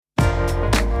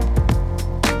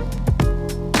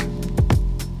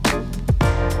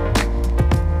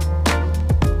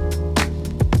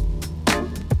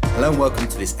Hello and welcome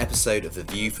to this episode of the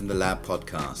View from the Lab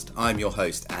podcast. I'm your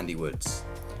host, Andy Woods.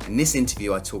 In this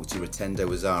interview, I talked to Rutendo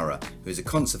Wazara, who is a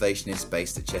conservationist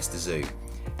based at Chester Zoo.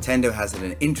 Tendo has had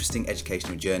an interesting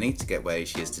educational journey to get where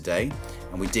she is today,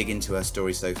 and we dig into her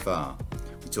story so far.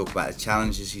 We talk about the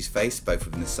challenges she's faced, both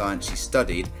within the science she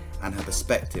studied and her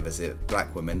perspective as a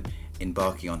black woman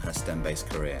embarking on her STEM-based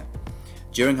career.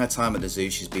 During her time at the zoo,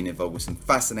 she's been involved with some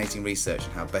fascinating research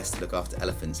on how best to look after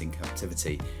elephants in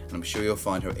captivity, and I'm sure you'll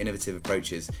find her innovative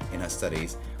approaches in her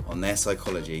studies on their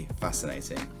psychology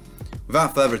fascinating.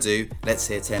 Without further ado, let's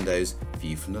hear Tendo's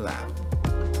View from the Lab.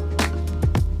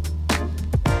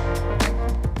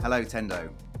 Hello, Tendo.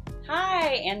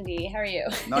 Hi, Andy. How are you?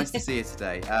 Nice to see you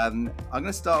today. I'm going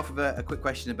to start off with a quick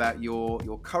question about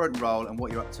your current role and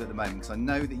what you're up to at the moment, because I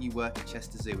know that you work at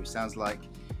Chester Zoo, which sounds like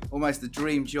almost the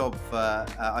dream job for,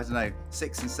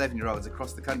 6 and 7 year olds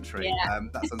across the country. Yeah.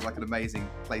 That sounds like an amazing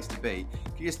place to be.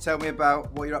 Can you just tell me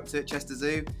about what you're up to at Chester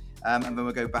Zoo? And then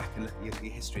we'll go back and look at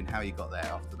your history and how you got there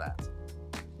after that.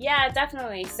 Yeah,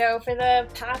 definitely. So for the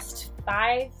past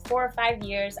 4 or 5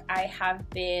 years, I have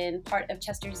been part of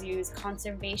Chester Zoo's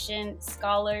Conservation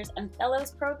Scholars and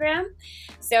Fellows program.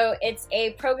 So it's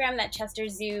a program that Chester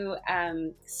Zoo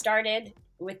started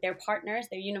with their partners,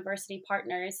 their university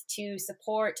partners, to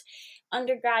support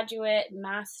undergraduate,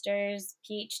 master's,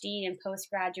 PhD, and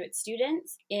postgraduate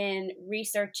students in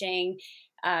researching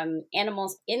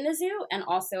animals in the zoo and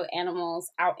also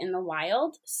animals out in the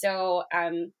wild. So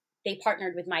they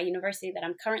partnered with my university that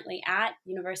I'm currently at,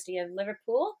 University of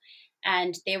Liverpool,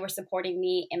 and they were supporting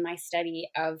me in my study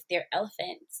of their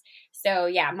elephants. So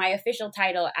yeah, my official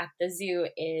title at the zoo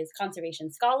is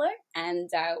Conservation Scholar, and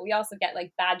we also get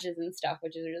like badges and stuff,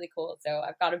 which is really cool. So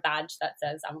I've got a badge that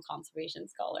says I'm a conservation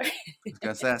scholar. I was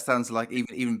going to say, that sounds like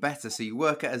even better. So you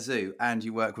work at a zoo and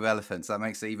you work with elephants. That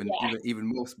makes it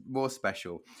even more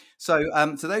special. So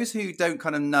to those who don't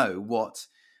kind of know what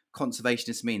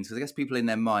conservationist means, because I guess people in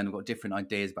their mind have got different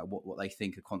ideas about what they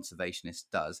think a conservationist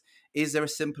does. Is there a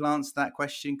simple answer to that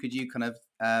question? Could you kind of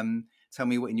tell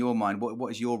me what in your mind,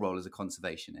 what is your role as a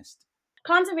conservationist?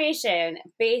 Conservation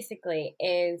basically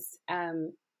is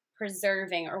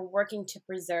preserving or working to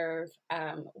preserve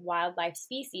wildlife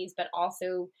species, but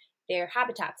also their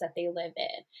habitats that they live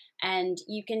in. And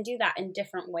you can do that in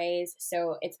different ways.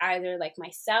 So it's either like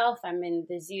myself, I'm in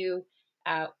the zoo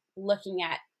looking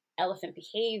at elephant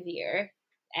behavior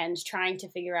and trying to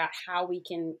figure out how we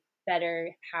can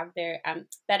better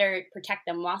protect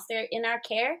them whilst they're in our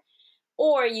care.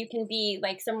 Or you can be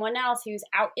like someone else who's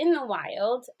out in the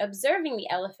wild, observing the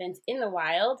elephants in the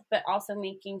wild, but also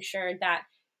making sure that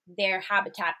their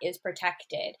habitat is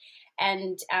protected.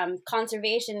 And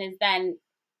conservation is then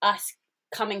us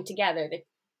coming together, the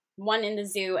one in the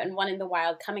zoo and one in the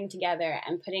wild coming together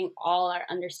and putting all our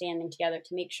understanding together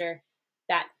to make sure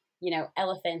that,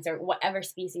 elephants or whatever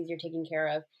species you're taking care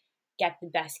of get the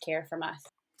best care from us.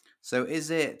 So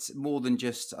is it more than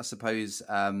just, I suppose,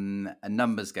 a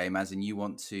numbers game, as in you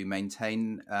want to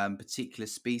maintain particular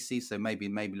species? So maybe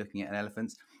looking at an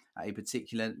elephant at a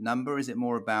particular number. Is it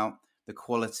more about the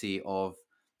quality of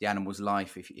the animal's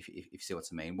life, if you see what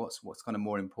I mean? What's kind of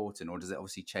more important, or does it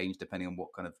obviously change depending on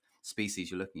what kind of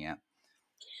species you're looking at?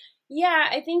 Yeah,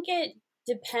 I think it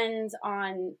depends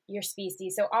on your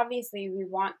species. So obviously we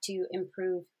want to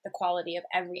improve the quality of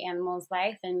every animal's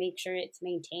life and make sure it's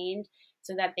maintained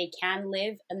so that they can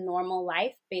live a normal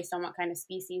life based on what kind of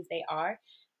species they are.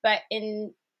 But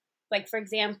in, like, for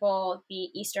example, the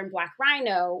eastern black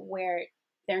rhino, where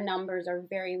their numbers are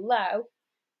very low,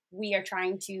 we are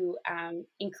trying to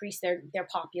increase their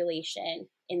population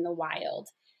in the wild.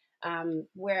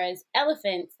 Whereas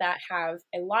elephants that have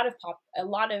a lot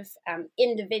of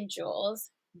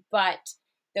individuals, but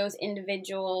those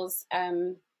individuals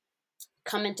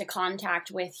come into contact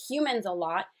with humans a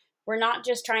lot. We're not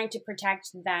just trying to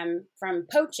protect them from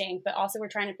poaching, but also we're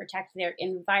trying to protect their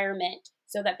environment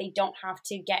so that they don't have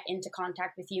to get into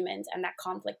contact with humans and that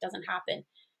conflict doesn't happen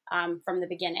from the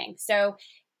beginning. So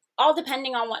all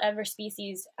depending on whatever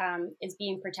species is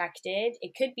being protected.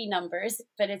 It could be numbers,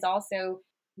 but it's also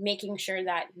making sure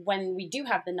that when we do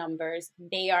have the numbers,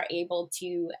 they are able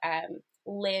to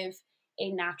live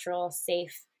a natural,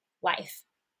 safe life.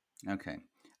 Okay.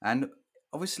 And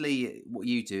obviously what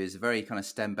you do is a very kind of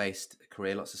STEM-based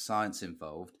career, lots of science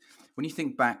involved. When you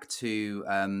think back to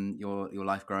your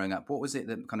life growing up, what was it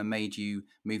that kind of made you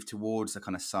move towards a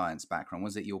kind of science background?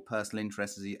 Was it your personal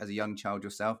interest as a young child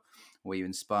yourself? Were you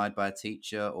inspired by a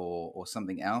teacher or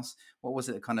something else? What was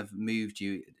it that kind of nudged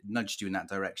you in that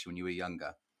direction when you were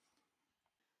younger?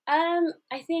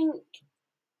 I think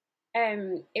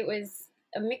it was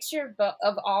a mixture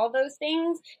of all those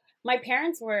things. My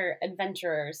parents were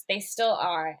adventurers. They still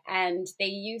are. And they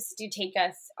used to take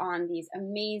us on these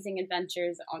amazing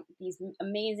adventures, on these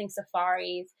amazing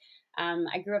safaris.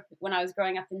 I grew up, when I was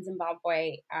growing up in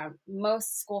Zimbabwe,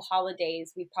 most school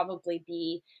holidays, we'd probably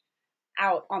be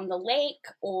out on the lake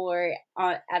or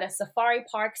at a safari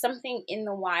park, something in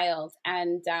the wild.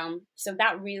 And so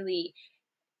that really,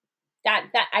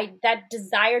 that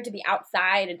desire to be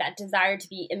outside and that desire to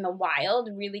be in the wild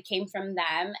really came from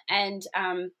them. And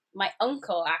my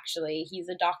uncle, actually, he's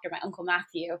a doctor, my uncle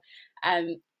Matthew.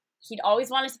 He'd always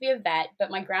wanted to be a vet,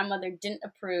 but my grandmother didn't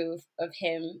approve of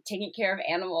him taking care of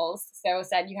animals, so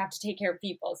said you have to take care of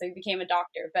people. So he became a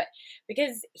doctor. But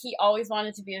because he always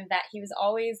wanted to be a vet, he was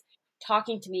always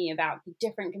talking to me about the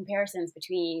different comparisons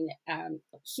between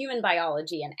human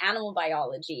biology and animal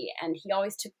biology. And he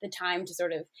always took the time to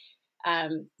sort of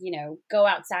go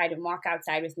outside and walk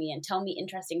outside with me and tell me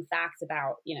interesting facts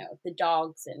about, the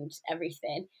dogs and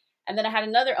everything. And then I had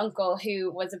another uncle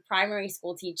who was a primary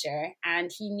school teacher,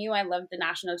 and he knew I loved the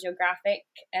National Geographic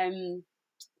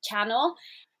channel.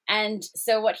 And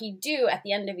so what he'd do at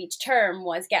the end of each term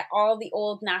was get all the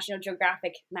old National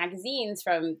Geographic magazines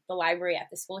from the library at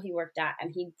the school he worked at,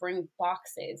 and he'd bring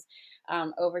boxes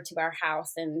over to our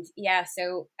house. And yeah,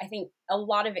 so I think a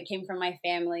lot of it came from my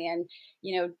family, and,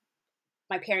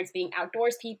 my parents being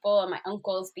outdoors people and my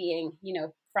uncles being,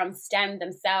 from STEM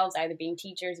themselves, either being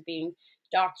teachers or being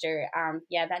doctor.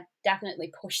 That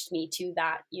definitely pushed me to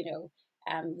that,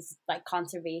 like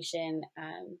conservation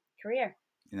career.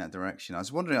 In that direction. I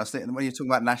was wondering, when you're talking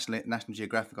about National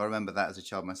Geographic, I remember that as a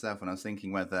child myself, and I was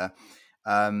thinking whether,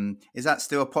 is that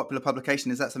still a popular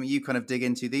publication? Is that something you kind of dig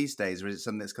into these days, or is it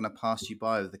something that's kind of passed you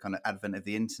by with the kind of advent of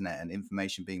the internet and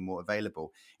information being more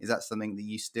available? Is that something that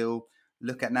you still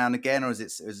look at now and again, or is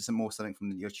it more something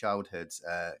from your childhood,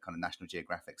 kind of National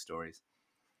Geographic stories?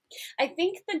 I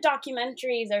think the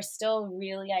documentaries are still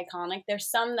really iconic.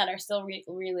 There's some that are still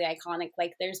really iconic.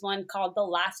 Like there's one called The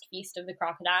Last Feast of the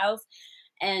Crocodiles.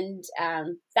 And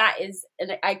that is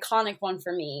an iconic one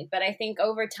for me. But I think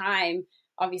over time,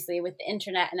 obviously with the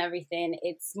internet and everything,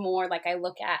 it's more like I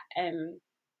look at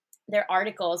their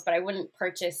articles, but I wouldn't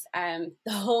purchase the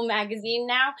whole magazine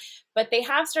now. But they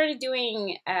have started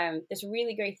doing this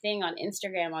really great thing on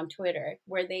Instagram, on Twitter,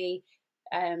 where they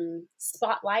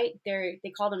spotlight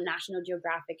they call them National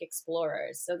Geographic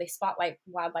Explorers. So they spotlight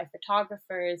wildlife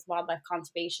photographers, wildlife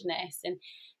conservationists, and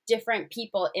different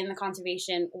people in the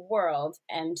conservation world,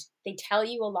 and they tell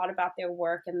you a lot about their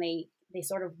work, and they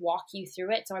sort of walk you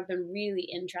through it. So I've been really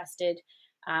interested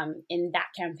in that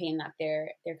campaign that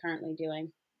they're currently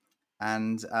doing.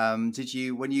 And did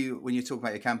you, when you talk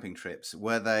about your camping trips,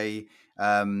 were they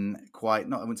quite,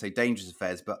 not, I wouldn't say dangerous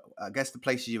affairs, but I guess the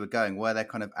places you were going, were there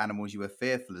kind of animals you were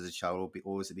fearful as a child,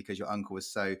 or was it because your uncle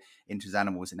was so into his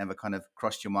animals it never kind of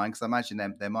crossed your mind? Because I imagine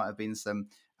there might have been some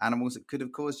animals that could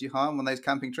have caused you harm on those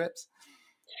camping trips.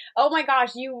 Oh my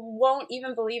gosh, you won't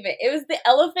even believe it. It was the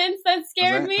elephants that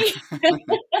scared me.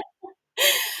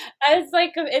 It's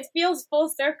like, it feels full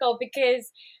circle, because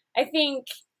I think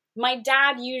my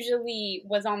dad usually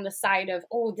was on the side of,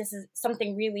 oh, this is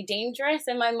something really dangerous.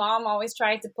 And my mom always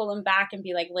tried to pull him back and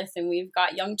be like, listen, we've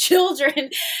got young children.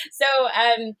 So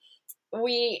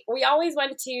we always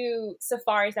went to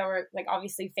safaris that were like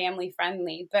obviously family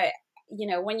friendly. But,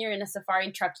 when you're in a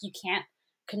safari truck, you can't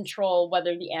control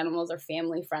whether the animals are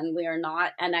family friendly or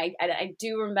not. And I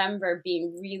do remember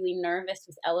being really nervous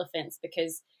with elephants,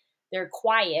 because they're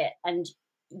quiet and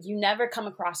you never come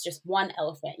across just one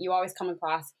elephant. You always come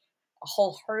across a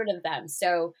whole herd of them.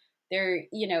 So they're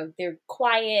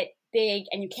quiet, big,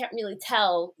 and you can't really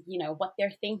tell, what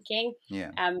they're thinking.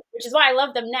 Yeah. Which is why I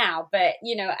love them now. But,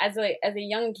 as a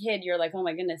young kid, you're like, oh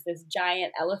my goodness, this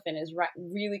giant elephant is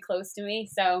really close to me.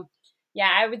 So yeah,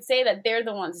 I would say that they're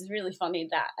the ones. It's really funny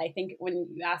that I think when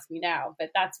you ask me now,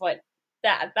 but that's what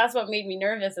made me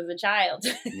nervous as a child.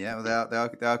 Yeah, well,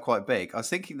 they are quite big. I was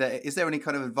thinking that, is there any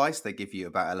kind of advice they give you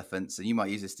about elephants, and you might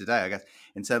use this today, I guess,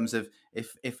 in terms of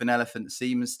if an elephant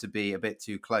seems to be a bit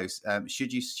too close,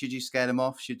 should you scare them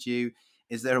off?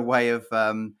 Is there a way of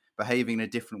behaving in a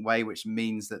different way, which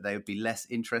means that they would be less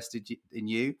interested in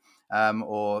you?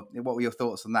 Or what were your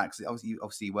thoughts on that? Because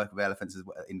obviously you work with elephants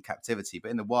in captivity,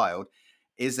 but in the wild,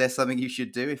 is there something you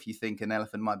should do if you think an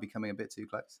elephant might be coming a bit too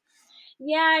close?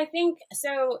 Yeah, I think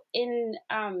so.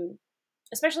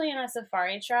 Especially in a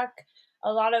safari truck,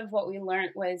 a lot of what we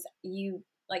learned was you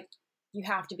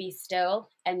have to be still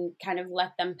and kind of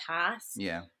let them pass.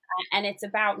 Yeah. And it's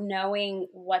about knowing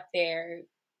what their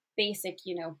basic,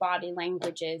 body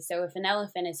language is. So if an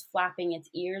elephant is flapping its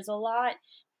ears a lot,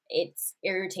 it's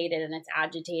irritated and it's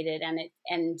agitated,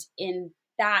 and in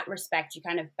that respect, you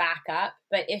kind of back up.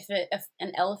 But if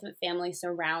an elephant family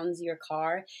surrounds your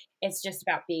car, it's just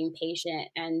about being patient.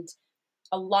 And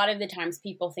a lot of the times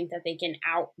people think that they can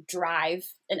outdrive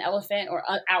an elephant or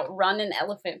outrun an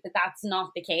elephant, but that's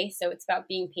not the case. So it's about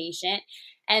being patient.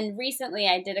 And recently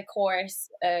I did a course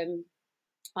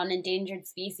on endangered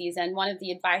species. And one of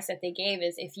the advice that they gave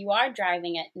is if you are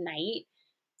driving at night,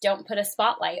 don't put a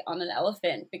spotlight on an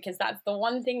elephant, because that's the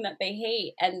one thing that they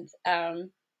hate. And,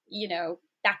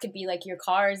 that could be like your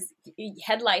car's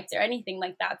headlights or anything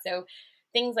like that. So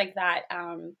things like that,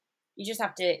 you just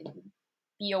have to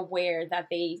be aware that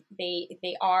they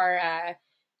are,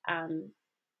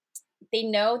 they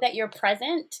know that you're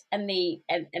present, and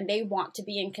they want to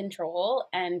be in control,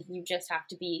 and you just have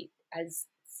to be as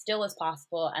still as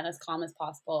possible and as calm as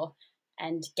possible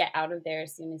and get out of there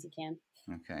as soon as you can.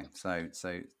 Okay,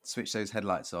 so switch those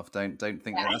headlights off. Don't think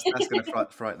that's going to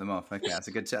frighten them off. Okay, that's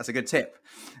a good tip.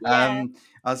 Yeah.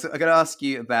 I was going to ask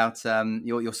you about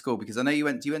your school, because I know you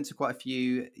went to quite a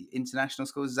few international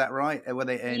schools. Is that right? Were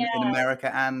they in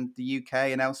America and the UK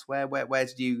and elsewhere? Where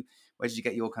did you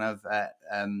get your kind of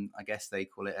I guess they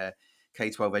call it a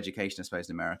K-12 education, I suppose,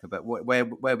 in America? But where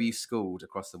were you schooled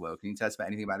across the world? Can you tell us about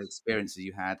anything about the experiences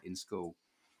you had in school?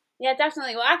 Yeah,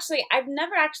 definitely. Well, actually, I've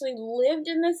never actually lived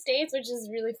in the States, which is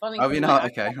really funny. Oh, you're not?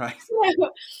 Okay, right.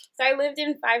 So I lived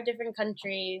in 5 different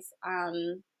countries,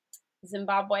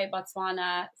 Zimbabwe,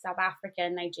 Botswana, South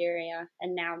Africa, Nigeria,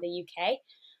 and now the UK.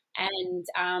 And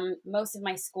most of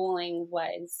my schooling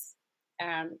was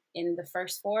in the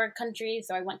first 4 countries.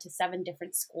 So I went to 7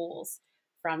 different schools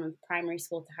from primary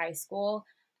school to high school.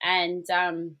 And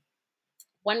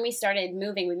when we started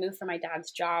moving, we moved for my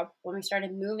dad's job. When we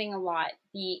started moving a lot,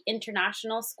 the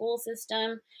international school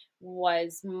system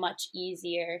was much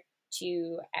easier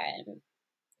to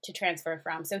transfer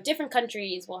from. So different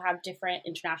countries will have different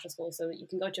international schools. So you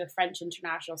can go to a French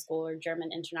international school or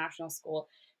German international school.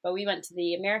 But we went to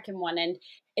the American one, and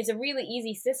it's a really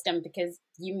easy system because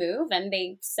you move and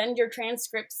they send your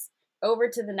transcripts over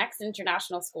to the next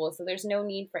international school. So there's no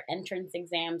need for entrance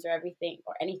exams or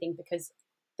anything because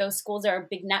those schools are a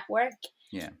big network.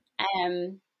 Yeah.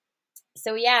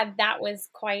 So yeah, that was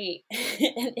quite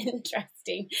an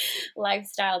interesting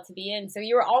lifestyle to be in. So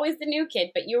you were always the new kid,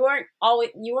 but you weren't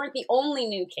the only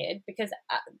new kid, because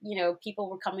people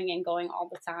were coming and going all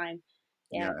the time.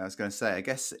 Yeah, I was going to say, I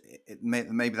guess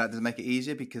maybe that doesn't make it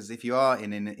easier, because if you are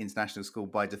in an international school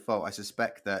by default, I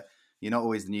suspect that you're not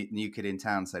always the new kid in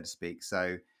town, so to speak.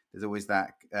 So there's always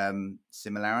that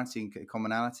similarity and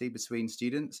commonality between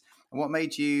students. And what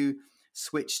made you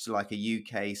switch to like a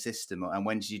UK system, and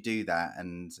when did you do that?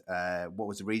 And what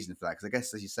was the reason for that? Because I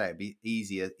guess, as you say, it'd be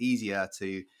easier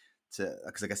to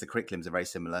because I guess the curriculums are very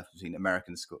similar between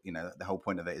American school. The whole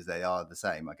point of it is they are the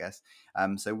same, I guess.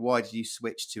 So why did you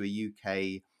switch to a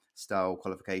UK style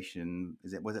qualification?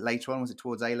 Was it later on? Was it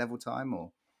towards A level time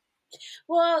or?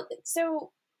 Well,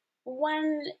 so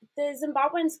when the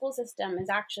Zimbabwean school system is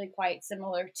actually quite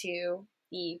similar to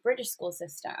the British school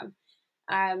system.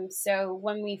 So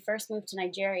when we first moved to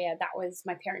Nigeria, that was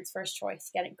my parents' first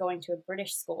choice, going to a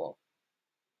British school.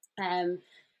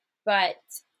 But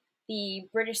the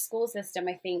British school system,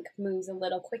 I think, moves a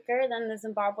little quicker than the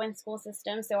Zimbabwean school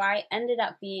system. So I ended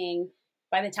up being,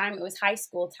 by the time it was high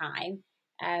school time,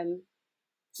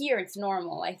 here it's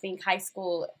normal. I think high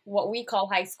school, what we call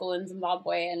high school in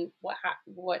Zimbabwe, and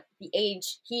what the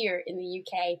age here in the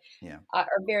UK are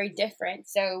very different.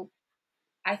 So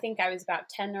I think I was about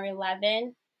 10 or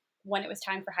 11 when it was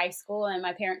time for high school, and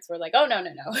my parents were like, oh, no,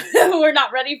 we're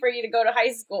not ready for you to go to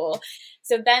high school.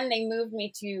 So then they moved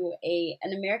me to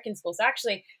an American school. So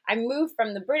actually, I moved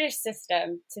from the British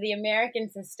system to the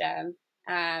American system,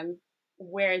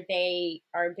 where they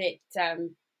are a bit,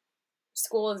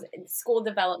 school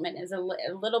development is a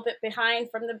little bit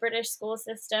behind from the British school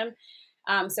system.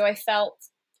 So I felt,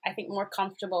 I think, more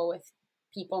comfortable with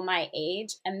people my age.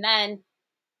 And then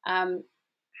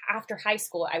after high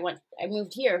school, I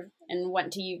moved here and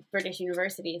went to British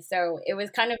University. So it was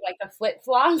kind of like a flip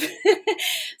flop.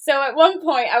 So at one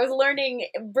point I was learning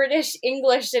British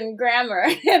English and grammar.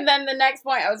 And then the next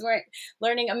point I was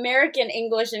learning American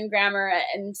English and grammar.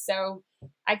 And so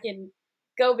I can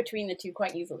go between the two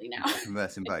quite easily now.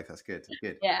 Conversing both. That's good.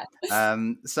 Yeah.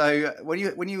 So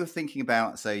when you were thinking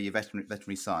about, say, your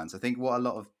veterinary science, I think what a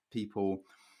lot of people,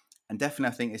 and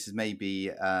definitely I think this is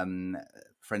maybe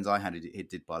friends I had who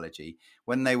did biology,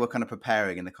 when they were kind of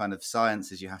preparing and the kind of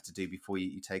sciences you have to do before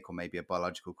you take on maybe a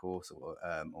biological course or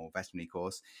veterinary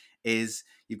course, is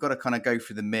you've got to kind of go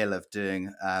through the mill of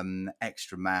doing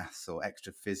extra maths or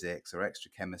extra physics or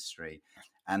extra chemistry.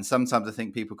 And sometimes I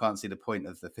think people can't see the point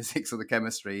of the physics or the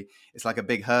chemistry. It's like a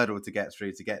big hurdle to get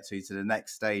through to the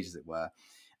next stage, as it were.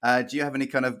 Do you have any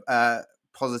kind of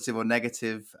positive or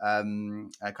negative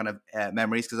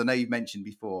memories? Because I know you've mentioned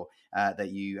before that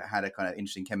you had a kind of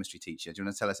interesting chemistry teacher. Do you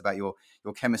want to tell us about your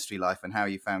chemistry life and how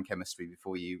you found chemistry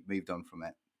before you moved on from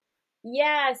it?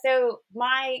 Yeah, so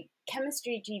my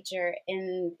chemistry teacher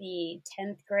in the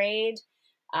 10th grade,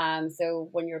 so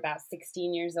when you're about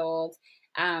 16 years old,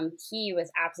 he was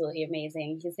absolutely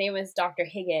amazing. His name was Dr.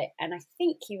 Higgett, and I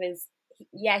think he was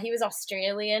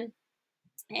Australian,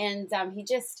 and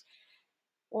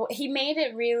he made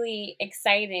it really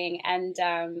exciting, and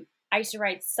I used to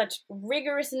write such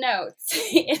rigorous notes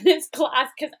in his class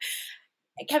because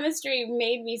chemistry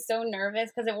made me so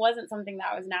nervous because it wasn't something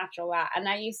that was natural at, and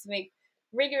I used to make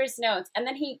rigorous notes. And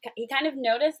then he kind of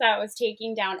noticed that I was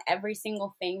taking down every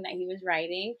single thing that he was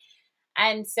writing,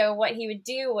 and so what he would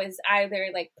do was either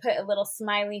like put a little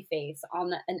smiley face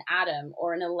on an atom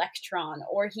or an electron,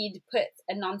 or he'd put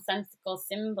a nonsensical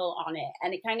symbol on it,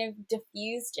 and it kind of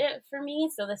diffused it for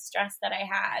me. So the stress that I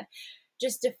had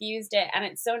just diffused it, and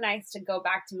it's so nice to go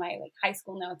back to my like high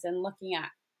school notes and looking at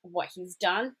what he's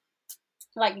done,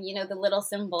 like, you know, the little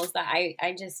symbols that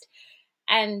I just,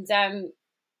 and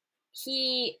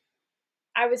he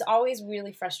I was always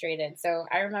really frustrated. So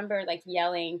I remember like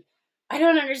yelling, I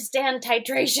don't understand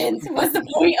titrations. What's the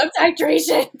point of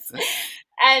titrations?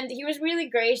 And he was really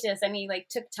gracious, and he like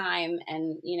took time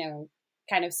and, you know,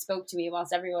 kind of spoke to me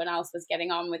whilst everyone else was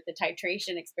getting on with the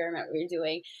titration experiment we were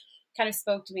doing, kind of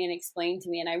spoke to me and explained to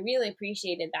me. And I really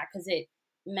appreciated that because it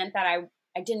meant that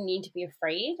I didn't need to be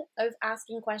afraid of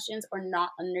asking questions or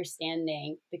not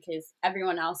understanding, because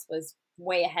everyone else was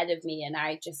way ahead of me, and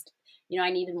I just, you know,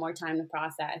 I needed more time to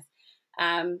process.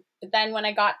 But then when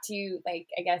I got to like,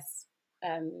 I guess,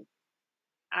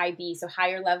 IB, so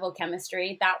higher level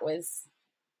chemistry, that was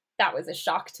a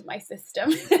shock to my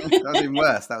system. That was even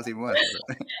worse. That was even worse.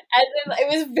 It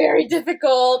was very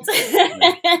difficult.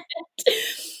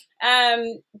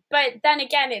 But then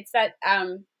again, it's that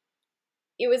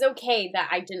it was okay that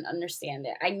I didn't understand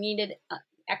it. I needed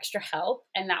extra help,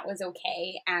 and that was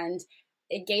okay. And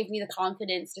it gave me the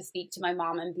confidence to speak to my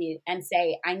mom and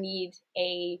say, I need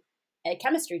a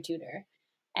chemistry tutor,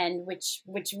 and which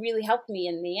really helped me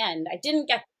in the end. I didn't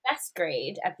get the best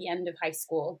grade at the end of high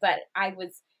school, but I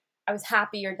was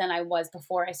happier than I was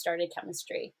before I started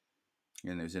chemistry.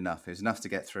 And it was enough. It was enough to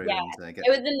get through. Yeah, And it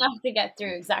was enough to get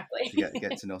through, exactly. to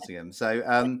get to Nottingham.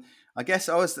 So I guess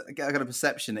I got a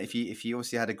perception that if you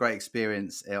obviously had a great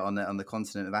experience on the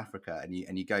continent of Africa,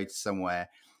 and you go to somewhere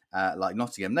like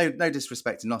Nottingham, no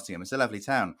disrespect to Nottingham, it's a lovely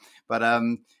town, but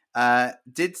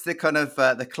did the kind of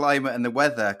the climate and the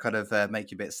weather kind of make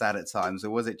you a bit sad at times,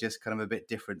 or was it just kind of a bit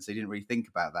different, so you didn't really think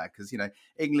about that? Because, you know,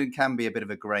 England can be a bit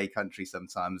of a grey country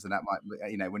sometimes, and that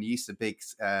might, you know, when you're used to big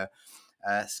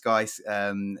sky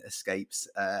escapes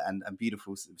and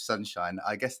beautiful sunshine,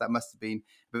 I guess that must have been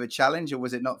a bit of a challenge, or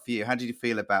was it not for you? How did you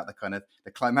feel about the kind of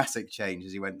the climatic change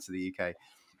as you went to the UK?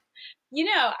 You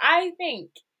know, I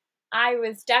think I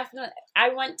went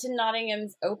to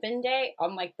Nottingham's open day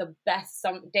on like the best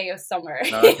day of summer.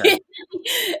 Oh, okay.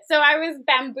 So I was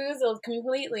bamboozled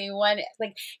completely like,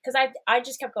 because I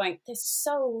just kept going, this is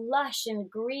so lush and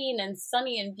green and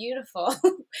sunny and beautiful.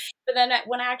 But then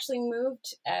when I actually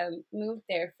moved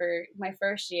there for my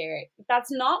first year, that's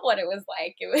not what it was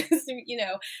like. It was, you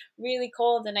know, really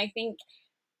cold. And I think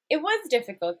it was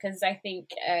difficult because I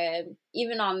think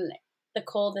even on the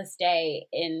coldest day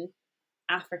in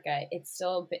Africa, it's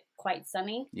still a bit quite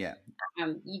sunny. Yeah.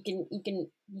 You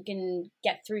can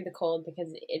get through the cold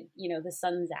because it, you know, the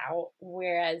sun's out.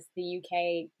 Whereas the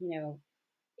UK, you know,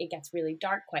 it gets really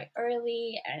dark quite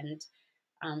early, and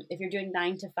if you're doing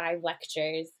 9 to 5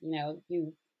 lectures, you know,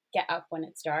 you get up when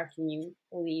it's dark and you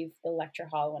leave the lecture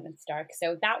hall when it's dark.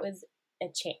 So that was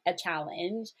a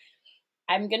challenge.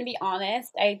 I'm gonna be honest.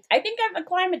 I think I've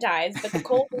acclimatized, but the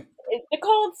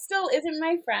cold still isn't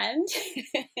my friend.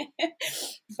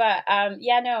 But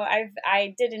yeah, no,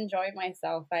 I did enjoy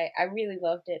myself. I really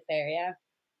loved it there. Yeah.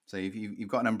 So you've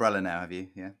got an umbrella now, have you?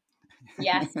 Yeah.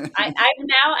 Yes,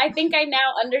 I think I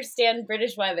now understand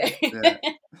British weather. Yeah.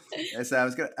 That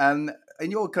sounds good.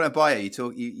 In your kind of bio,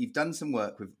 you've done some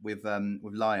work with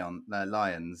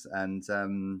lions,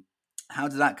 and how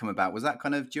did that come about? Was that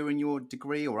kind of during your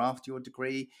degree or after your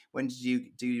degree? When did you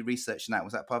do your research in that?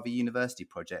 Was that part of a university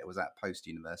project, or was that post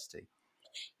university?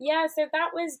 Yeah, so that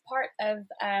was part of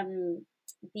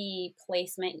the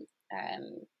placement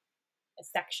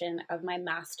section of my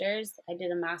master's. I did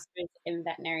a master's in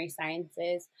veterinary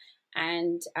sciences,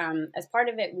 and as part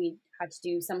of it, we had to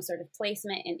do some sort of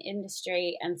placement in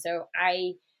industry. And so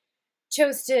I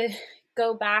chose to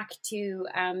go back to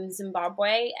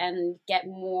Zimbabwe and get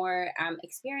more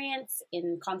experience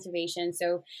in conservation.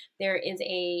 So there is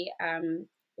a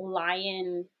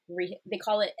lion, they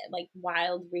call it like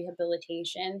wild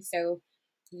rehabilitation. So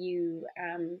you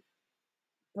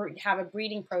have a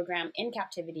breeding program in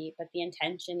captivity, but the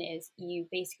intention is you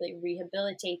basically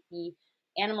rehabilitate the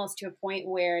animals to a point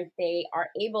where they are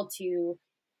able to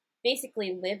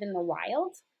basically live in the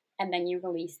wild, and then you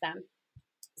release them.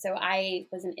 So I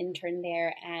was an intern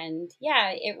there, and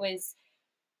yeah, it was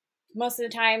most of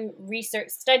the time research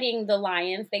studying the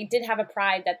lions. They did have a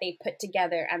pride that they put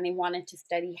together, and they wanted to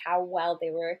study how well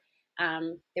they were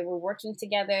working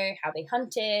together, how they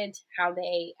hunted, how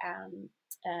they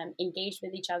engaged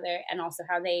with each other, and also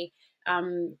how they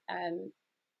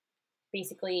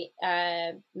basically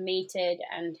mated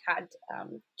and had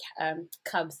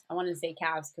cubs. I wanted to say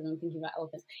calves because I'm thinking about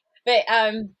elephants,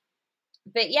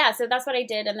 but yeah, so that's what I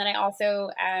did, and then I also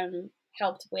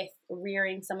helped with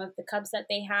rearing some of the cubs that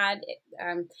they had,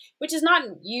 which is not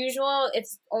usual.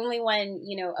 It's only when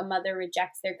a mother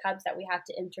rejects their cubs that we have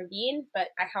to intervene. But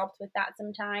I helped with that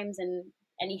sometimes, and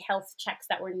any health checks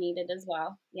that were needed as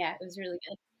well. Yeah, it was really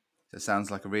good. So it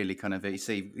sounds like a really kind of, you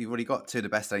see, you've already got two of the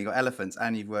best. You've got elephants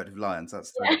and you've worked with lions.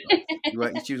 That's Yeah.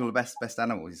 you choose all the best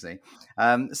animals. You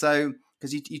see, so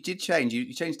because you did change,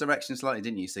 you changed direction slightly,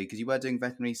 didn't you? See, because you were doing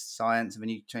veterinary science and then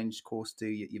you changed course to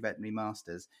your veterinary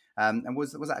masters. And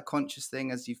was that a conscious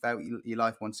thing as you felt your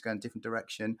life wanted to go in a different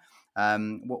direction?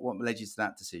 What led you to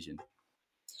that decision?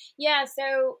 Yeah,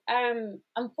 so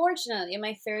unfortunately, in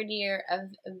my third year of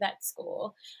vet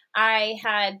school, I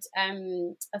had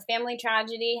a family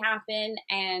tragedy happen,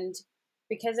 and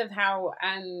because of how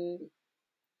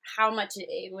much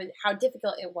it was, how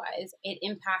difficult it was, it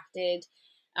impacted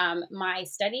my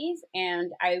studies,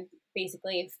 and I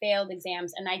basically failed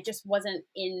exams, and I just wasn't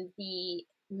in the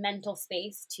mental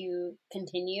space to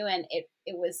continue, and it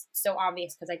was so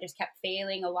obvious because I just kept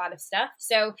failing a lot of stuff.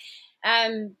 So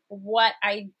what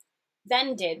I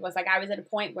then did was, like, I was at a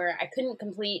point where I couldn't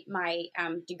complete my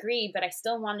degree, but I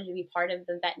still wanted to be part of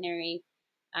the veterinary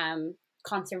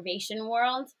conservation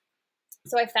world.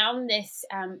 So I found this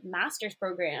master's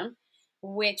program,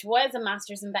 which was a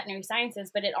master's in veterinary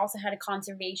sciences, but it also had a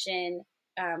conservation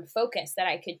focus that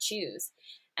I could choose.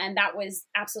 And that was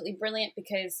absolutely brilliant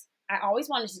because I always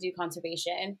wanted to do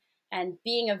conservation. And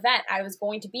being a vet, I was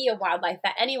going to be a wildlife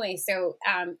vet anyway. So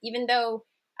even though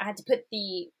I had to put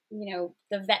the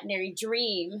veterinary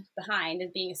dream behind as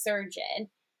being a surgeon,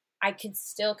 I could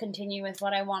still continue with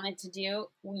what I wanted to do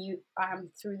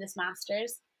through this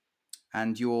master's.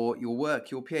 And your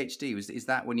work, your PhD, is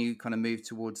that when you kind of moved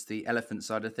towards the elephant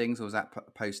side of things, or was that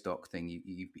postdoc thing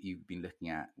you've been looking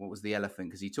at? What was the elephant?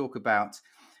 Because you talk about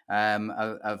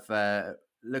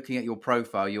looking at your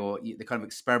profile, the kind of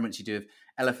experiments you do with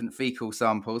elephant fecal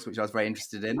samples, which I was very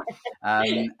interested in.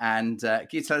 And can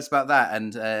you tell us about that?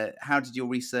 And how did your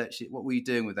research? What were you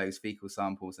doing with those fecal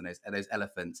samples and those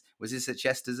elephants? Was this at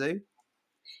Chester Zoo?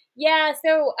 Yeah,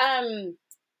 so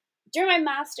during my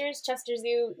master's, Chester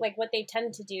Zoo, like what they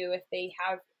tend to do if they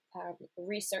have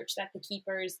research that the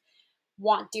keepers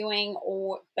want doing,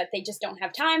 but they just don't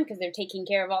have time because they're taking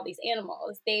care of all these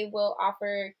animals, they will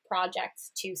offer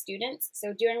projects to students.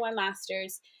 So during my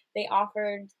master's, they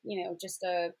offered just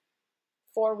a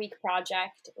 4-week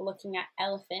project looking at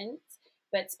elephants,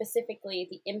 but specifically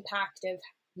the impact of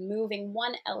moving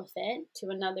one elephant to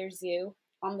another zoo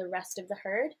on the rest of the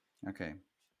herd. Okay.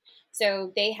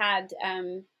 So they had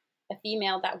a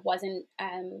female that wasn't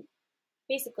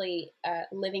basically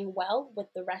living well with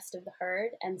the rest of the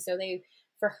herd, and so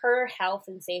for her health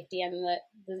and safety and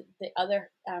the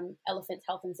other elephant's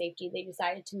health and safety, they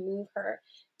decided to move her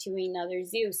to another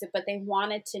zoo. So, but they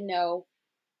wanted to know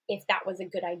if that was a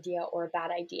good idea or a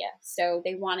bad idea. So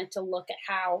they wanted to look at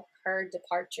how her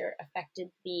departure affected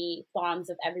the bonds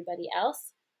of everybody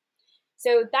else.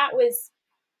 So that was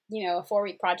a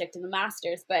 4-week project in the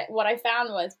master's. But what I found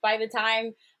was, by the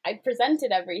time I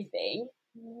presented everything,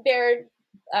 their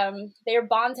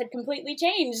bonds had completely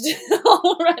changed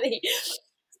already.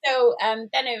 So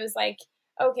then it was like,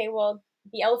 okay, well,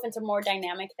 the elephants are more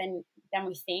dynamic than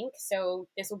we think. So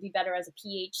this will be better as a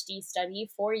PhD study,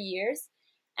 4 years,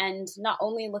 and not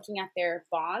only looking at their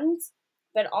bonds,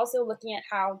 but also looking at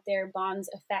how their bonds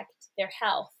affect their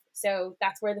health. So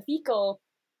that's where the fecal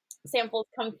samples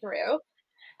come through.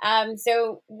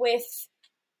 So with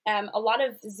a lot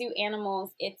of zoo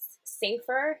animals, it's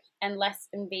safer and less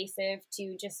invasive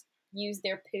to just use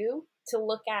their poo to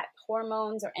look at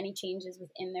hormones or any changes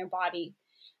within their body.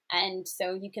 And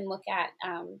so you can look at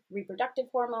reproductive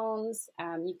hormones,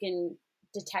 you can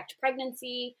detect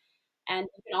pregnancy, And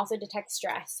you can also detect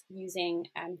stress using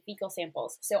fecal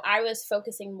samples. So I was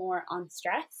focusing more on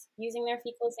stress using their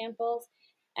fecal samples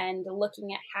and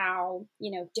looking at how,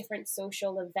 different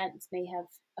social events may have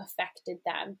affected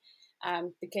them.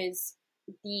 Because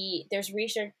there's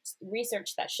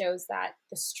research that shows that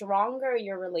the stronger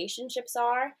your relationships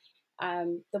are,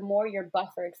 the more you're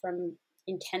buffered from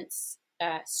intense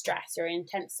stress or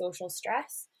intense social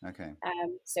stress. Okay.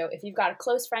 So if you've got a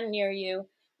close friend near you,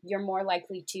 you're more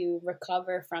likely to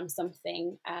recover from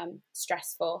something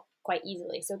stressful quite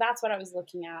easily. So that's what I was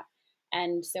looking at.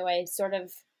 And so I sort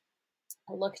of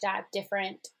looked at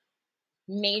different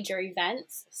major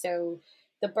events. So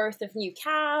the birth of new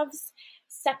calves,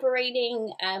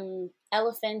 separating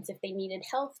elephants if they needed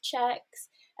health checks,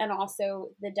 and also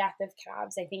the death of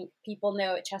calves. I think people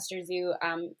know at Chester Zoo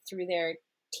through their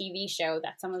TV show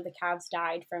that some of the calves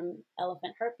died from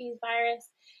elephant herpes virus.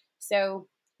 So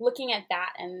looking at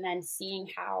that and then seeing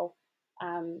how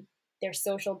their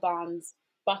social bonds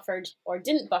buffered or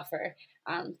didn't buffer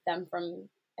them from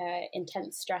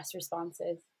intense stress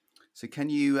responses. So can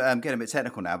you get a bit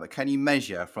technical now? But can you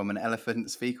measure from an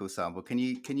elephant's fecal sample? Can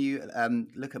you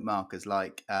look at markers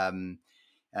like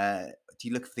do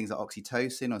you look for things like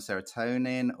oxytocin or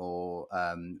serotonin or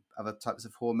other types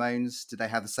of hormones? Do they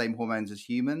have the same hormones as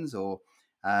humans, or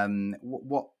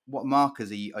what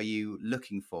markers are you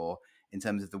looking for in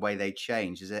terms of the way they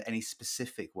change? Is there any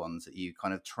specific ones that you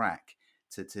kind of track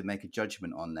to make a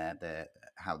judgment on their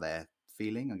how they're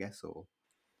feeling, I guess, or?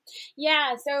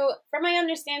 Yeah, so from my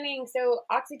understanding, so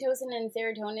oxytocin and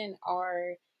serotonin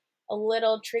are a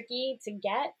little tricky to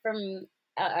get from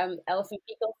elephant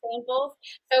fecal samples.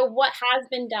 So what has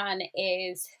been done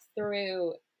is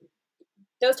through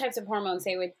those types of hormones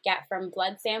they would get from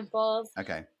blood samples.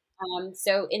 Okay.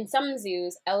 So in some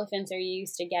zoos, elephants are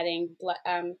used to getting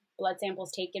blood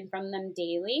samples taken from them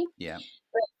daily. Yeah.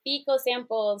 But fecal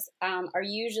samples are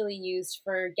usually used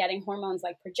for getting hormones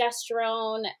like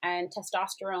progesterone and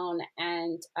testosterone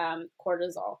and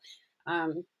cortisol.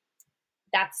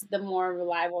 That's the more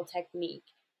reliable technique.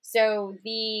 So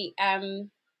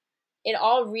it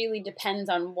all really depends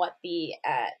on what the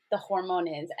hormone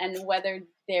is and whether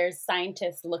there's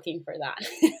scientists looking for that.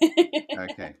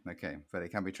 Okay, so they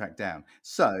can be tracked down.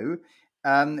 So,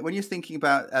 when you're thinking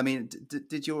about, I mean,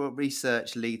 did your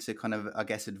research lead to kind of, I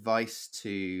guess, advice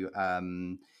to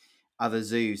other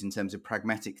zoos in terms of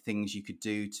pragmatic things you could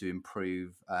do to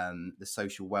improve the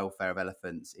social welfare of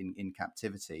elephants in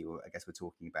captivity? Or I guess we're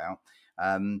talking about.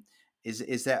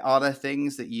 Are there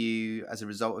things that you, as a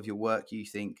result of your work, you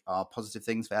think are positive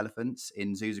things for elephants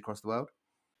in zoos across the world?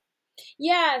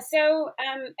 Yeah, so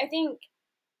I think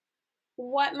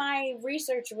what my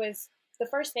research was, the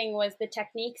first thing was the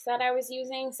techniques that I was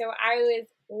using. So I was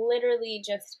literally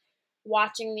just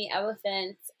watching the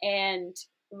elephants and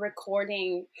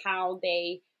recording how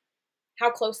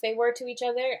close they were to each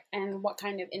other and what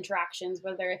kind of interactions,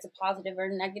 whether it's a positive or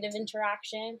negative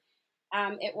interaction,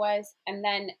 it was. And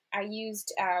then I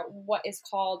used what is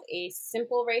called a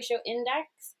simple ratio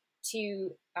index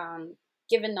to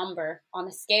give a number on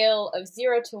a scale of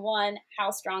 0 to 1,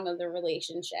 how strong are the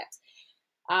relationships.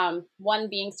 1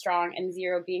 being strong and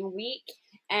 0 being weak.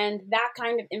 And that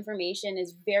kind of information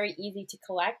is very easy to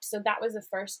collect. So that was the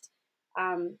first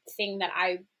thing that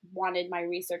I wanted my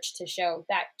research to show,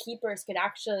 that keepers could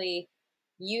actually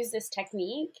use this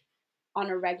technique on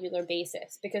a regular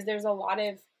basis, because there's a lot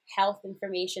of health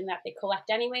information that they collect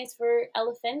anyways for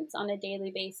elephants on a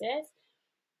daily basis.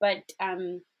 But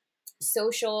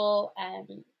social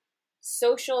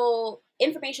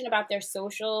information about their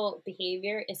social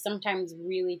behavior is sometimes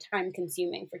really time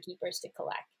consuming for keepers to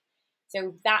collect.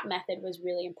 So that method was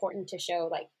really important to show,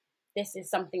 like, this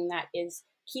is something that is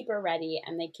keeper ready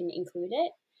and they can include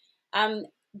it.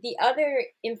 The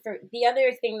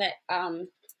other thing that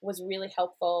was really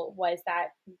helpful was that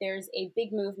there's a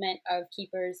big movement of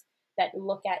keepers that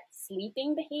look at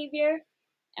sleeping behavior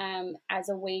as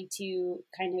a way to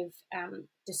kind of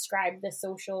describe the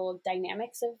social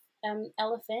dynamics of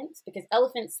elephants, because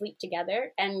elephants sleep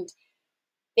together and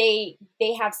they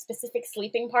have specific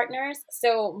sleeping partners.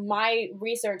 So my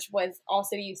research was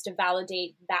also used to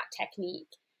validate that technique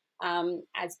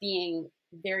as being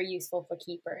very useful for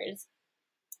keepers.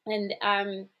 And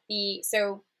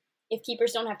so if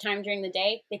keepers don't have time during the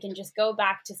day, they can just go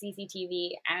back to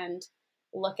CCTV and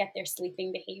look at their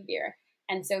sleeping behavior.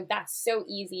 And so that's so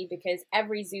easy because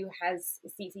every zoo has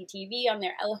CCTV on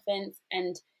their elephants,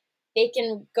 and they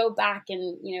can go back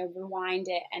and rewind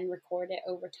it and record it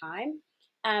over time.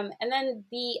 And then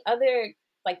the other,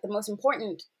 like the most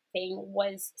important thing,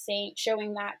 was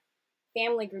showing that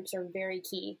family groups are very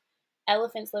key.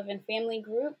 elephants live in family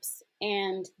groups,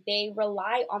 and they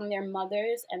rely on their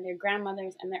mothers and their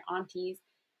grandmothers and their aunties,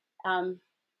 um,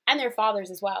 and their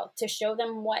fathers as well, to show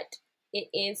them what it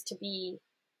is to be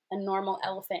a normal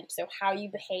elephant. So how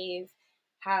you behave,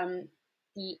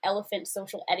 the elephant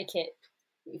social etiquette,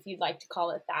 if you'd like to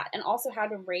call it that, and also how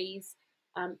to raise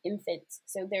infants.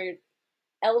 So they're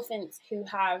elephants who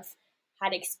have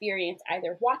had experience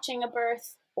either watching a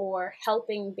birth or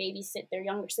helping babysit their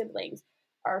younger siblings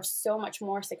are so much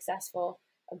more successful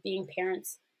of being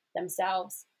parents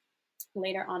themselves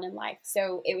later on in life.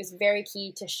 So it was very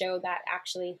key to show that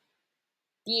actually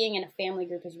being in a family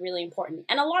group is really important.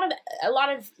 And a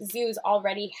lot of zoos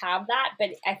already have that, but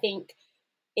I think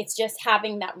it's just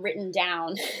having that written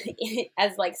down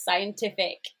as like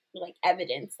scientific like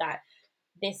evidence that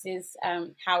this is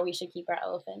how we should keep our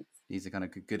elephants. These are kind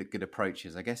of good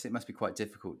approaches. I guess it must be quite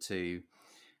difficult to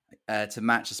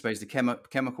match, I suppose, the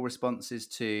chemical responses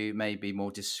to maybe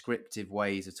more descriptive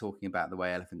ways of talking about the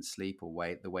way elephants sleep, or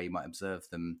the way you might observe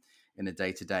them in a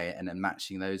day to day, and then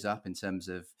matching those up in terms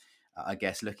of, I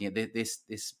guess, looking at this.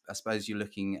 I suppose you're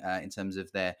looking in terms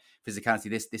of their physicality.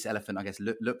 This elephant, I guess,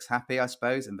 looks happy, I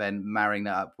suppose, and then marrying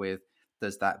that up with,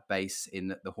 does that base in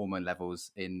the hormone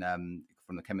levels in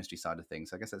from the chemistry side of things.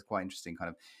 So I guess that's quite interesting, kind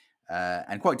of.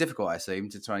 And quite difficult, I assume,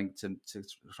 to try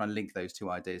and link those two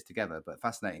ideas together. But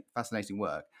fascinating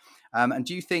work. And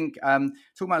do you think, talking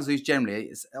about zoos generally,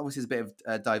 it's obviously a bit of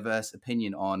a diverse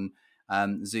opinion on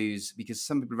zoos, because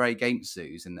some people are very against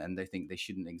zoos and they think they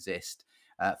shouldn't exist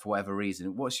for whatever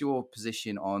reason. What's your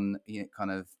position on,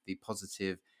 kind of the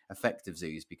positive effect of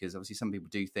zoos? Because obviously some people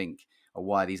do think, or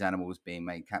why are these animals being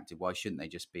made captive? Why shouldn't they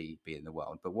just be in the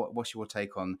world? But what's your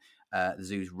take on the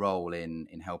zoo's role in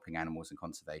helping animals and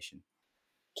conservation?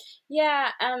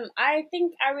 Yeah, I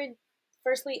think I would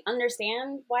firstly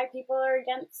understand why people are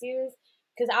against zoos,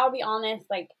 because I'll be honest,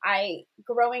 like I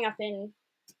growing up in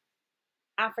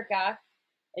Africa,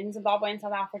 in Zimbabwe and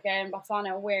South Africa and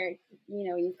Botswana, where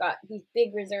you've got these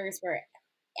big reserves where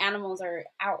animals are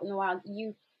out in the wild.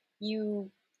 You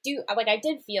do like I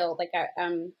did feel like that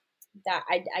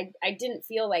I didn't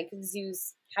feel like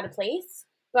zoos had a place,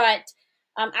 but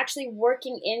actually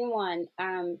working in one,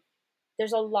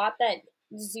 there's a lot that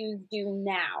zoos do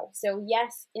now. So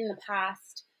yes, in the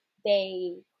past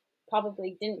they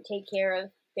probably didn't take care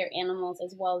of their animals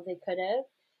as well as they could have,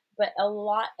 but a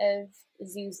lot of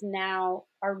zoos now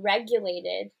are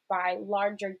regulated by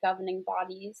larger governing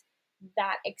bodies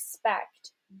that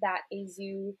expect that a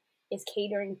zoo is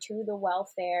catering to the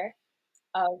welfare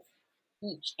of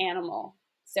each animal.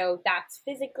 So that's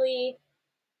physically,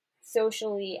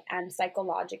 socially, and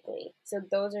psychologically. So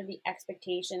those are the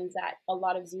expectations that a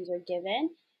lot of zoos are given.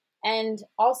 And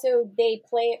also, they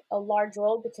play a large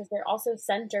role because they're also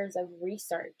centers of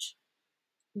research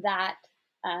that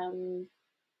um,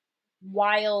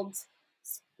 wild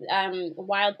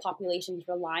wild populations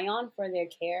rely on for their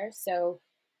care. So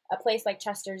a place like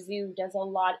Chester Zoo does a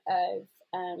lot of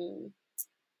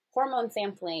hormone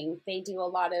sampling. They do a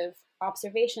lot of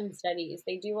observation studies.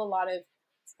 They do a lot of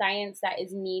science that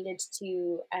is needed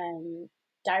to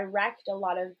direct a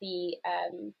lot of the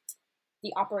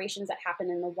operations that happen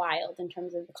in the wild in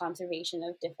terms of the conservation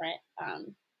of different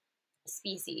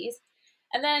species.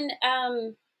 And then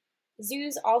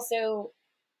zoos also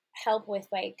help with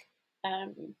like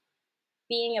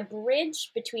being a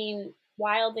bridge between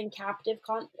wild and captive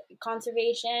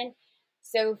conservation.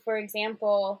 So, for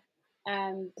example,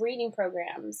 breeding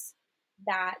programs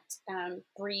that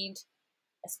breed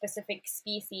a specific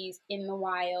species in the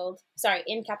wild,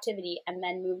 in captivity, and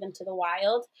then move them to the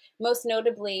wild. Most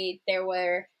notably, there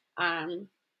were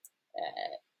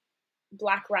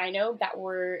black rhino that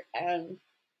were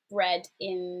bred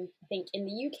in, I think, in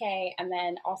the UK and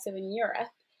then also in Europe,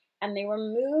 and they were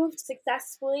moved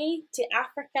successfully to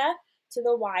Africa, to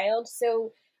the wild.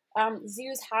 So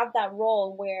zoos have that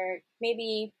role where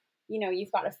maybe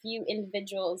you've got a few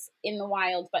individuals in the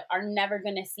wild but are never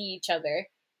going to see each other.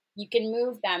 You can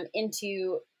move them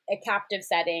into a captive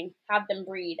setting, have them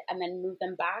breed, and then move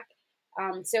them back.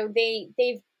 So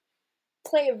they've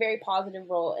play a very positive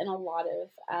role in a lot of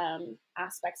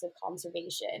aspects of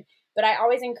conservation. But I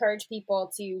always encourage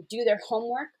people to do their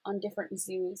homework on different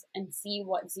zoos and see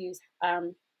what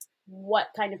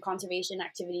kind of conservation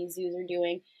activities zoos are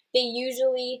doing. They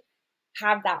usually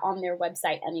have that on their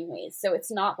website anyways, so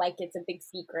it's not like it's a big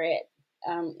secret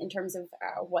in terms of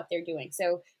what they're doing.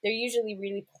 So they're usually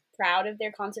really proud of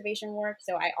their conservation work.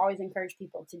 So I always encourage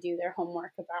people to do their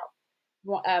homework about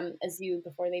a zoo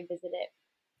before they visit it.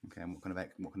 Okay, and what kind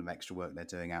of extra work they're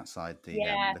doing outside the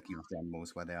Yeah. looking after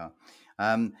animals where they are.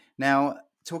 Now,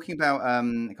 talking about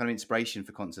kind of inspiration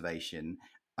for conservation,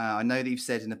 I know that you've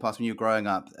said in the past when you were growing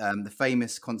up, the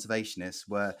famous conservationists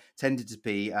were tended to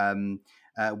be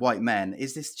white men.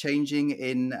 Is this changing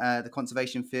in the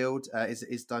conservation field?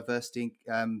 Is diversity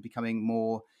becoming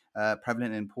more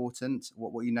prevalent and important?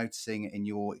 What are you noticing in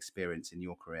your experience in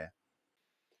your career?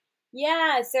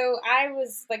 Yeah, so I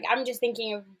was like, I'm just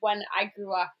thinking of when I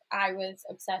grew up, I was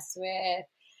obsessed with,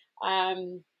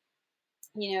 um,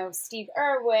 Steve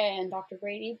Irwin, Dr.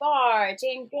 Brady Barr,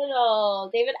 Jane Goodall,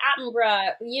 David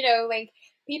Attenborough, like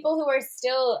people who are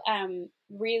still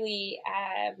really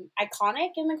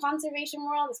iconic in the conservation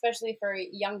world, especially for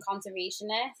young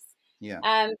conservationists. Yeah.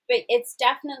 But it's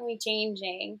definitely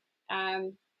changing.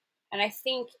 And I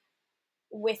think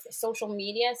with social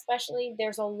media, especially,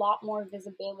 there's a lot more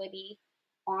visibility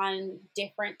on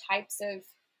different types of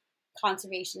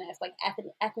conservationists, like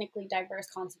ethnically diverse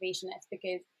conservationists,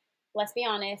 because let's be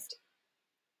honest,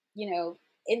 you know,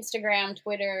 Instagram,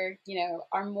 Twitter,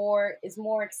 is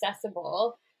more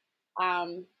accessible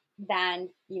than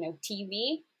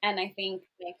TV. And I think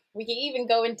like we can even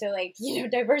go into like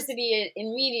diversity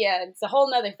in media. It's a whole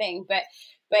nother thing, but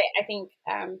I think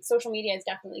social media has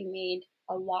definitely made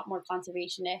a lot more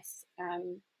conservationists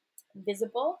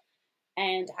visible.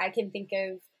 And I can think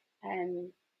of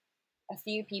a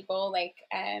few people like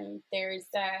there's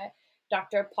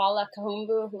Dr. Paula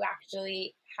Kahumbu, who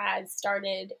actually has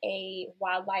started a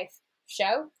wildlife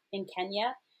show in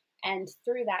Kenya, and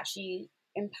through that she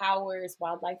empowers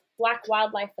black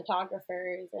wildlife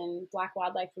photographers and black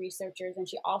wildlife researchers, and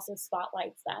she also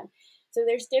spotlights them. So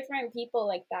there's different people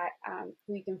like that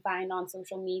who you can find on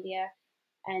social media.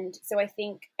 And so I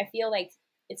feel like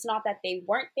it's not that they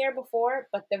weren't there before,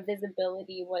 but the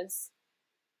visibility was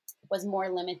more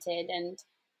limited, and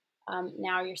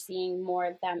now you're seeing more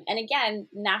of them. And again,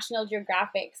 National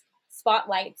Geographic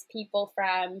spotlights people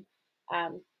from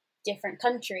different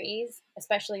countries,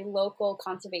 especially local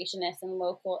conservationists and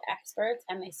local experts,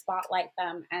 and they spotlight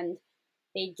them and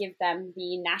they give them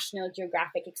the National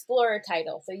Geographic Explorer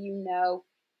title. So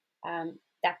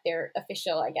that they're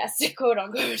official, I guess, quote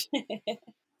unquote.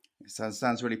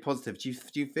 Sounds really positive. Do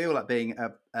you feel like being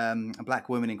a black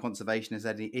woman in conservation has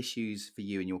had any issues for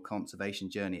you in your conservation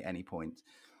journey at any point?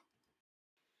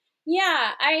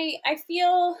 Yeah, I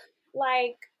feel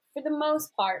like for the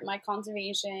most part, my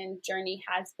conservation journey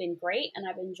has been great and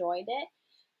I've enjoyed it.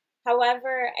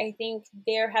 However, I think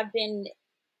there have been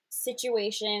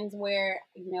situations where,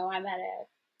 I'm at a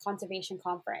conservation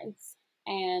conference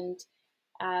and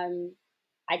um,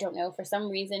 I don't know, for some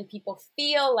reason, people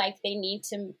feel like they need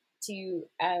to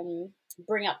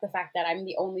bring up the fact that I'm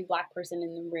the only black person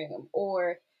in the room,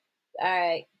 or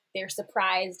uh, they're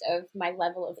surprised of my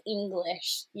level of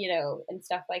English, and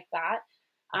stuff like that.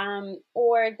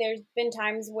 Or there's been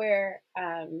times where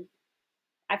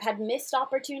I've had missed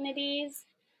opportunities.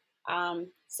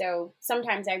 So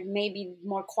sometimes I may be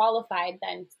more qualified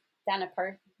than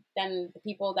than the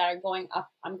people that are going up.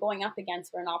 I'm going up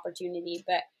against for an opportunity,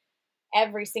 but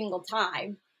every single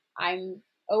time I'm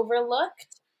overlooked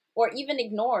or even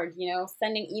ignored.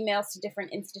 Sending emails to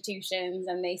different institutions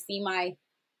and they see my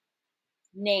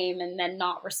name and then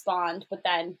not respond, but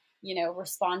then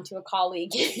respond to a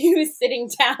colleague who's sitting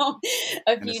down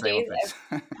a In the few same days office.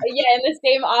 yeah, in the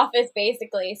same office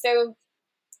basically. So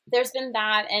there's been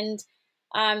that. And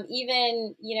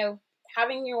even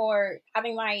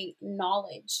having my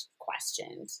knowledge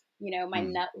questioned, my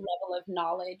Mm. level of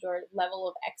knowledge or level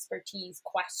of expertise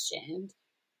questioned,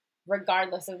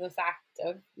 regardless of the fact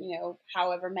of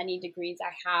however many degrees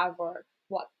I have or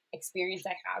what experience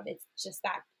I have. It's just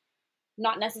that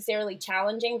not necessarily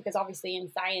challenging, because obviously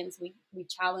in science we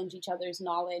challenge each other's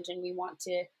knowledge and we want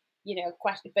to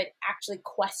question, but actually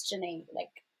questioning,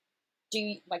 like,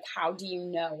 how do you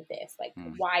know this, like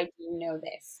Mm. why do you know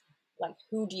this, like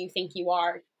who do you think you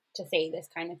are to say this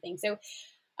kind of thing. So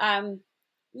um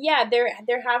yeah,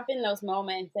 there have been those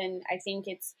moments, and I think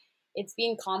it's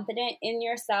being confident in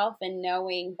yourself and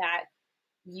knowing that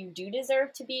you do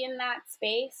deserve to be in that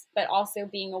space, but also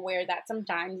being aware that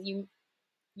sometimes you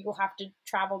will have to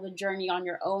travel the journey on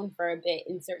your own for a bit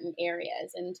in certain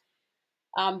areas, and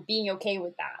being okay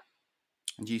with that.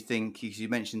 And do you think, 'cause you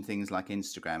mentioned things like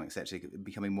Instagram, etc.,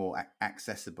 becoming more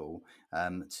accessible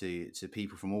to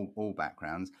people from all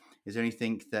backgrounds? Is there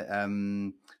anything that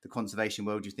the conservation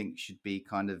world, do you think, should be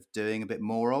kind of doing a bit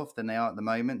more of than they are at the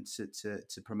moment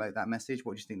to promote that message?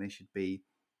 What do you think they should be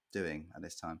doing at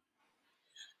this time?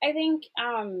 I think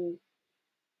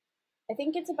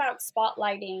it's about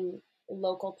spotlighting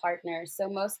local partners. So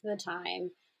most of the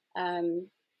time,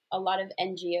 um, a lot of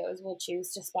NGOs will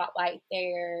choose to spotlight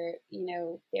their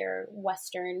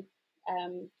Western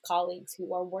colleagues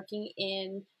who are working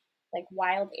in like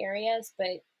wild areas,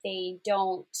 but they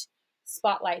don't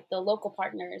spotlight the local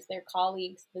partners, their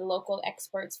colleagues, the local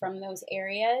experts from those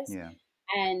areas. Yeah.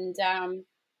 And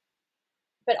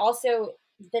but also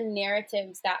the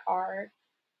narratives that are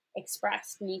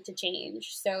expressed need to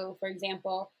change. So, for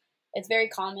example, it's very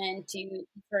common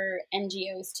for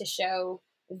NGOs to show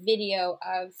video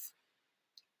of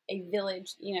a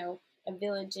village, a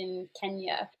village in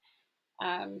Kenya,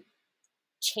 um,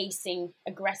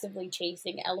 aggressively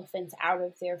chasing elephants out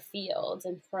of their fields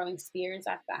and throwing spears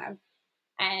at them.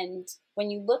 And when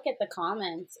you look at the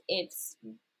comments,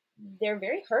 they're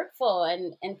very hurtful,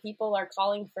 and people are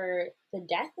calling for the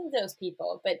death of those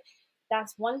people. But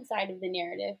that's one side of the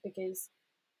narrative, because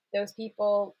those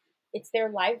people, it's their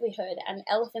livelihood, and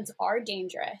elephants are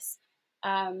dangerous.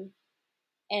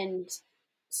 And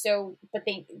so, but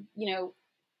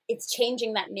it's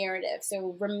changing that narrative.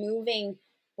 So removing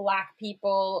Black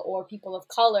people or people of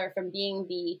color from being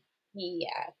the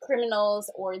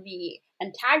criminals or the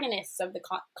antagonists of the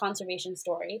conservation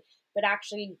story, but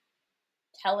actually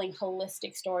telling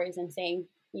holistic stories and saying,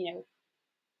 human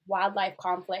wildlife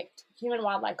conflict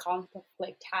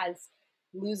has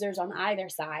losers on either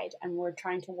side, and we're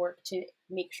trying to work to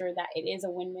make sure that it is a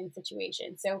win-win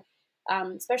situation. So,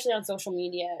 especially on social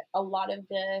media, a lot of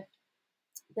the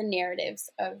narratives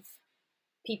of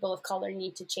people of color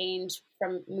need to change,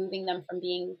 from moving them from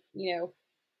being,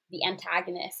 the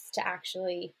antagonists to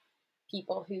actually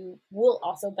people who will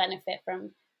also benefit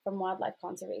from wildlife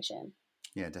conservation.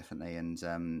 Yeah, definitely. And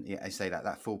I say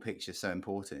that full picture is so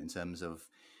important in terms of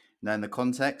knowing the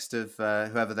context of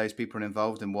whoever those people are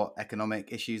involved and what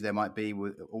economic issues there might be,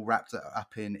 all wrapped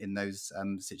up in those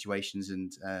situations,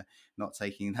 and not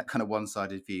taking that kind of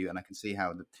one-sided view. And I can see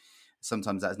how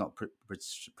sometimes that is not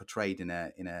portrayed in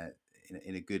a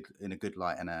good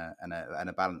light and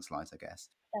a balanced light, I guess.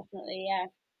 Definitely, yeah.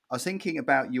 I was thinking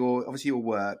about your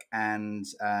work and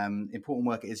important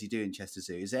work it is you do in Chester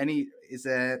Zoo. Is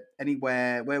there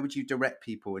anywhere where would you direct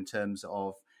people in terms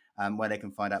of where they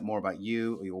can find out more about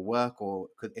you or your work, or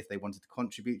if they wanted to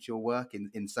contribute to your work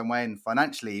in some way, and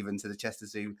financially even, to the Chester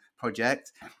Zoo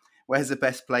project? Where's the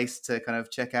best place to kind of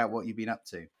check out what you've been up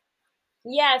to?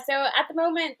 Yeah, so at the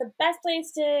moment, the best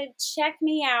place to check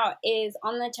me out is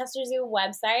on the Chester Zoo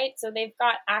website. So they've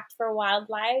got Act for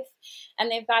Wildlife, and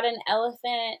they've got an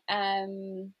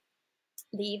elephant.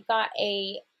 They've got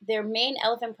their main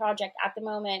elephant project at the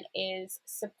moment is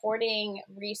supporting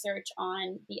research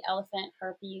on the elephant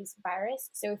herpes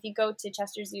virus. So if you go to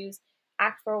Chester Zoo's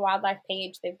Act for Wildlife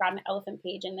page, they've got an elephant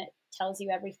page, and it tells you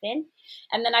everything.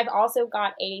 And then I've also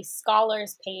got a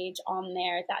scholars page on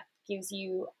there that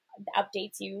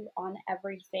updates you on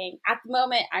everything. At the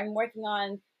moment, I'm working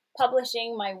on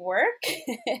publishing my work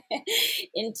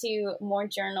into more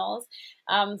journals.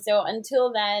 So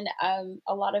until then,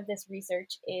 a lot of this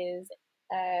research is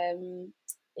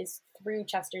through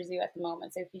Chester Zoo at the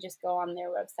moment. So if you just go on their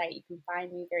website, you can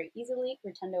find me very easily,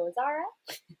 Rotendo Azara.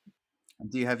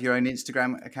 Do you have your own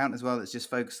Instagram account as well that's just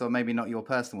focused on, maybe not your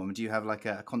personal one, but do you have like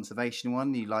a conservation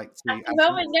one you like to? At the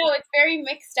moment, no, it's very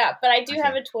mixed up, but I do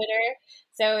have a Twitter.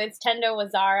 So it's Tendo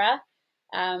Azara.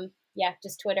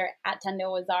 Just Twitter at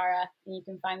Tendo Azara, and you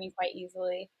can find me quite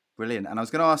easily. Brilliant. And I was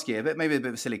going to ask you maybe a bit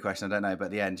of a silly question, I don't know, but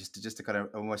at the end, just to kind of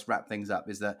almost wrap things up,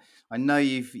 is that I know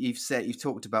you've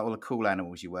talked about all the cool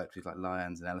animals you worked with, like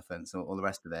lions and elephants and all the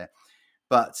rest of it.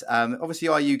 But obviously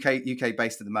you are UK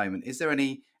based at the moment. Is there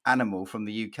any animal from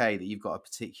the UK that you've got a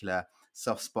particular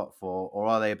soft spot for, or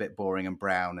are they a bit boring and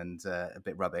brown and a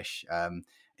bit rubbish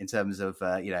in terms of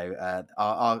our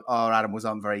animals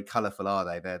aren't very colourful, are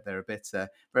they? They're a bit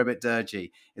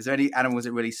dirgy. Is there any animals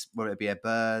that really, whether it be a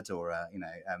bird or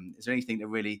is there anything that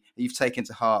really you've taken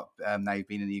to heart now you've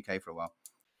been in the UK for a while?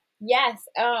 Yes.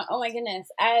 Oh my goodness.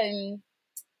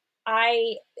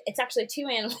 It's actually two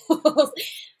animals.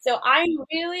 So I'm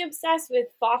really obsessed with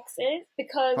foxes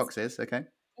because foxes, okay.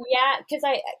 Yeah, because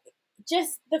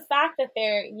just the fact that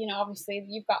they're, obviously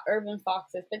you've got urban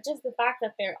foxes, but just the fact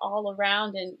that they're all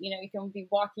around, and, you can be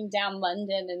walking down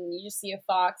London and you just see a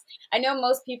fox. I know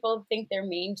most people think they're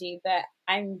mangy, but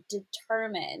I'm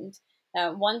determined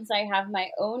that once I have my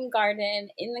own garden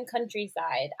in the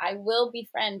countryside, I will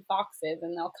befriend foxes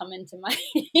and they'll come into my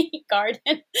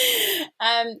garden.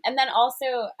 And then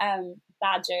also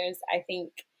badgers, I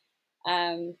think.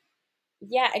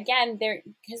 Again,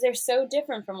 they're so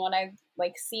different from what I've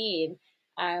seen.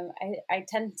 I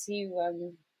tend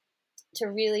to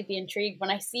really be intrigued when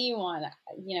I see one.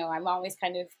 I'm always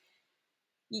kind of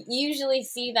usually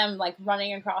see them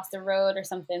running across the road or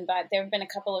something. But there have been a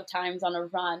couple of times on a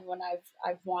run when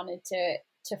I've wanted to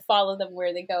to follow them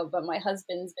where they go. But my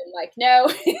husband's been like, no,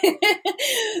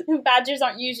 badgers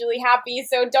aren't usually happy,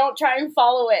 so don't try and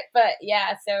follow it. But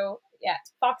yeah, so yeah,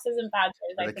 foxes and badgers.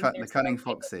 The cunning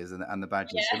foxes and the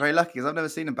badgers. Yeah. You're very lucky because I've never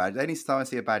seen a badger. The only time I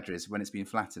see a badger is when it's been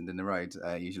flattened in the road,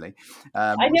 usually.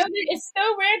 I know it's so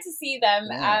rare to see them.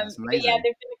 Yeah, but yeah, there've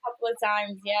been a couple of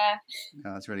times. Yeah.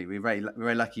 Oh, that's really, we're very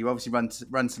lucky. You obviously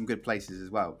run some good places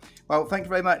as well. Well, thank you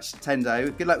very much,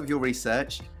 Tendo. Good luck with your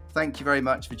research. Thank you very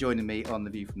much for joining me on the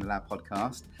View from the Lab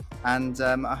podcast. And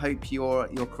I hope your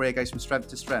career goes from strength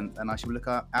to strength, and I shall look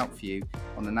out for you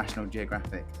on the National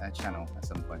Geographic channel at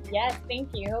some point. Yes, thank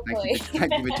you. Hopefully.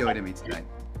 Thank you for joining me today.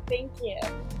 Thank you.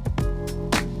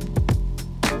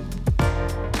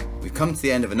 We've come to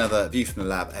the end of another View from the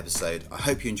Lab episode. I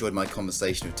hope you enjoyed my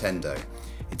conversation with Tendo.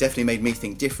 It definitely made me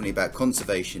think differently about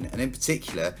conservation, and in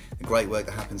particular, the great work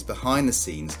that happens behind the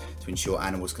scenes to ensure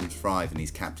animals can thrive in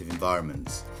these captive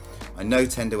environments. I know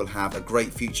Tendo will have a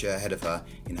great future ahead of her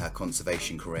in her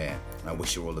conservation career, and I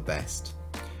wish her all the best.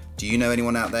 Do you know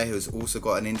anyone out there who has also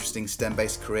got an interesting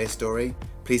STEM-based career story?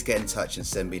 Please get in touch and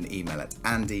send me an email at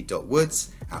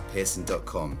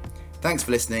andy.woods@pearson.com. Thanks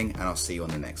for listening, and I'll see you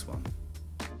on the next one.